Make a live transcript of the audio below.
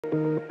Our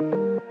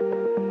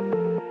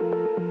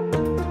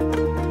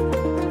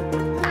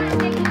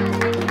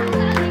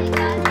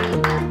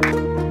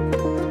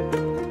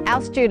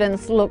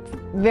students look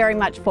very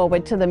much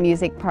forward to the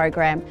music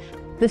program.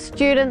 The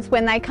students,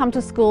 when they come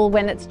to school,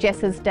 when it's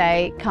Jess's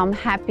day, come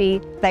happy,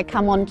 they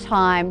come on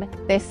time,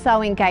 they're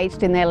so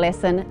engaged in their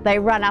lesson. They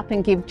run up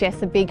and give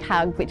Jess a big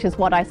hug, which is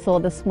what I saw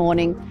this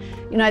morning.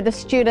 You know, the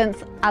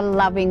students are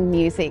loving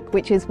music,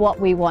 which is what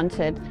we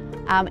wanted.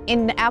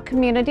 In our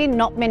community,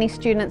 not many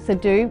students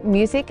do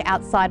music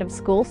outside of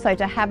school, so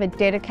to have a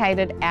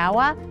dedicated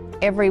hour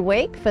every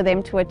week for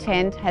them to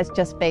attend has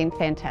just been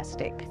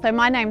fantastic. So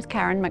my name's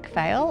Karen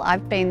McPhail.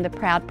 I've been the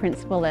proud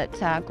principal at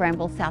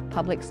Granville South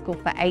Public School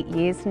for 8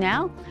 years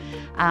now.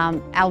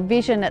 Our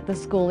vision at the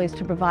school is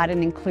to provide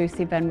an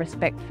inclusive and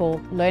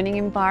respectful learning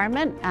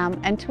environment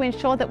and to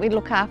ensure that we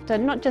look after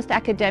not just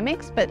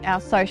academics but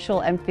our social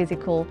and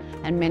physical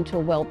and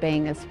mental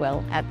well-being as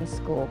well at the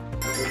school.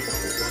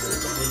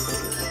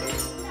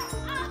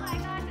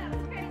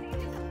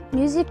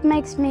 Music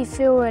makes me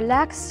feel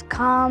relaxed,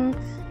 calm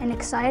and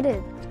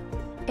excited.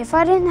 If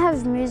I didn't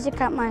have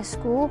music at my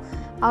school,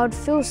 I would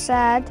feel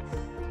sad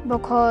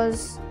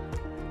because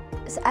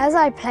as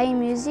I play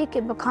music,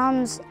 it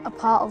becomes a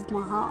part of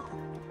my heart.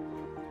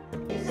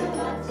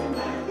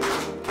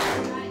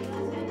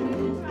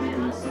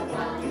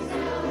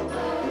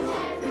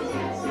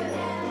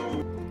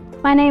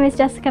 My name is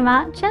Jessica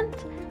Marchant,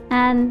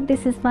 and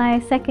this is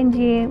my second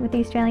year with the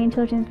Australian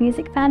Children's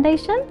Music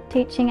Foundation,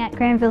 teaching at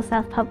Granville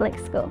South Public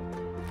School.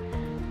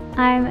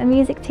 I'm a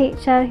music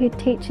teacher who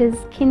teaches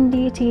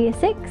Kindy to Year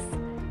 6,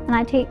 and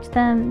I teach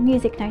them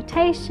music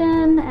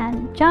notation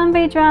and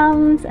djembe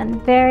drums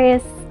and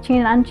various tuned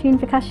and untuned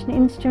percussion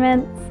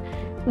instruments.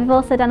 We've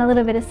also done a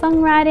little bit of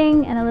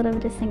songwriting and a little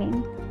bit of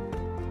singing.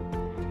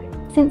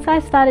 Since I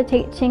started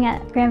teaching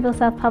at Granville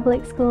South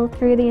Public School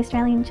through the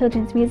Australian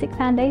Children's Music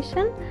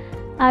Foundation,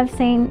 I've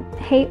seen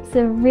heaps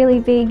of really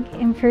big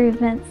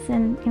improvements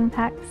and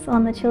impacts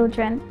on the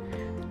children.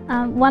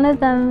 One of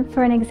them,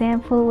 for an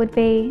example, would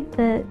be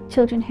the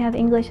children who have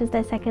English as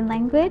their second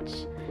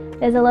language.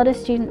 There's a lot of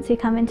students who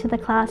come into the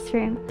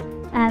classroom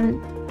and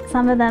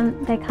some of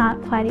them, they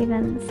can't quite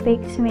even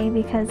speak to me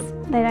because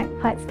they don't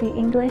quite speak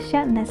English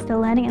yet and they're still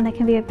learning, and there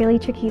can be a really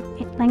tricky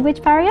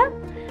language barrier.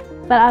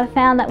 But I've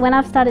found that when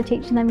I've started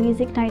teaching them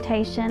music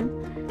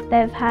notation,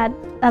 they've had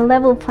a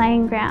level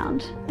playing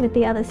ground with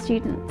the other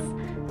students.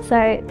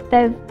 So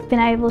they've been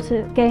able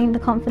to gain the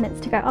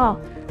confidence to go,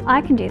 oh, I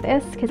can do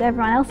this because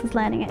everyone else is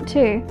learning it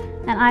too,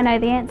 and I know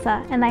the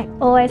answer. And they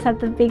always have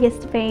the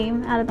biggest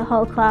beam out of the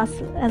whole class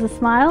as a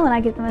smile, and I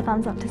give them a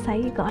thumbs up to say,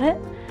 you got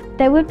it.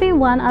 There would be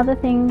one other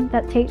thing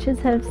that teachers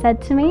have said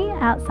to me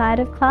outside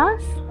of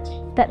class,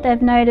 that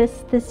they've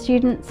noticed the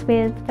students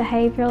with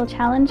behavioural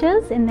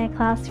challenges in their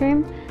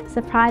classroom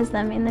surprise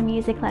them in the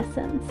music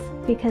lessons,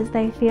 because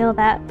they feel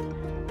that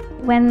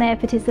when they're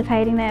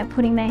participating, they're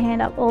putting their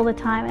hand up all the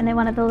time and they're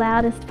one of the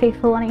loudest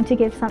people wanting to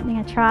give something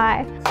a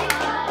try.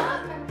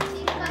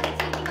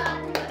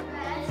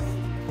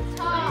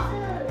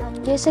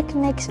 Music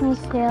makes me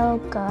feel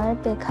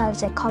good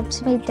because it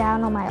calms me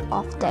down on my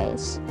off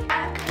days.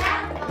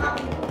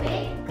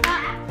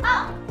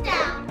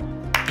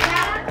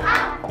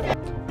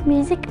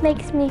 Music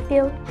makes me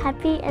feel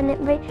happy and it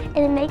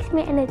makes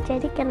me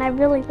energetic, and I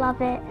really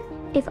love it.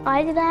 If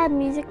I didn't have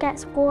music at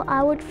school,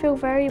 I would feel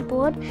very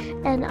bored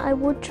and I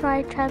would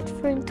try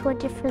transferring to a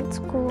different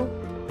school.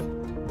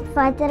 If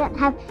I didn't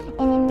have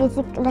any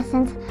music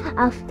lessons,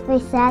 I'll be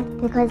sad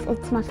because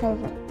it's my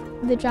favourite.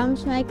 The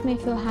drums make me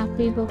feel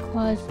happy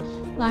because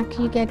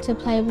you get to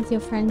play with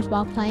your friends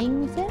while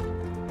playing with it.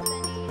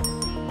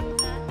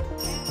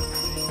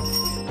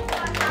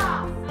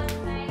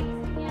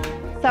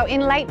 So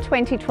in late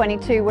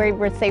 2022, we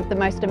received the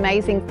most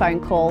amazing phone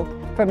call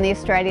from the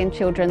Australian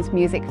Children's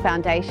Music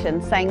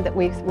Foundation saying that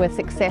we were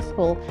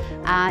successful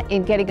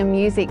in getting a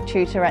music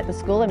tutor at the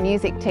school, a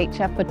music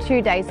teacher for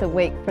 2 days a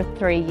week for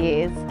 3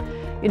 years.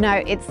 You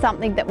know, it's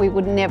something that we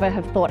would never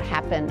have thought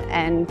happen,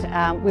 and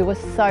we were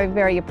so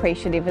very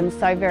appreciative and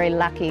so very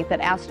lucky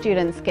that our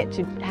students get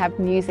to have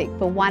music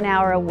for 1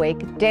 hour a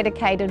week,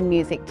 dedicated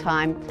music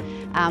time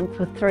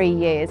for 3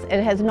 years.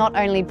 It has not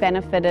only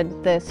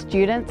benefited the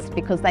students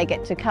because they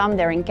get to come,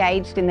 they're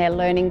engaged in their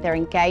learning, they're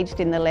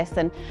engaged in the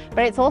lesson,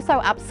 but it's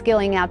also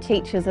upskilling our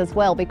teachers as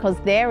well because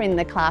they're in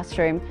the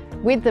classroom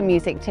with the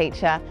music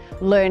teacher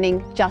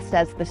learning just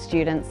as the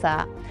students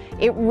are.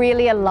 It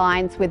really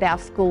aligns with our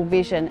school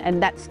vision,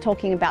 and that's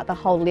talking about the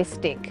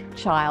holistic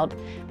child.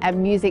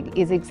 And music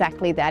is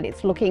exactly that.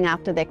 It's looking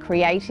after their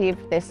creative,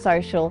 their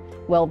social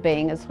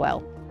well-being as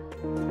well.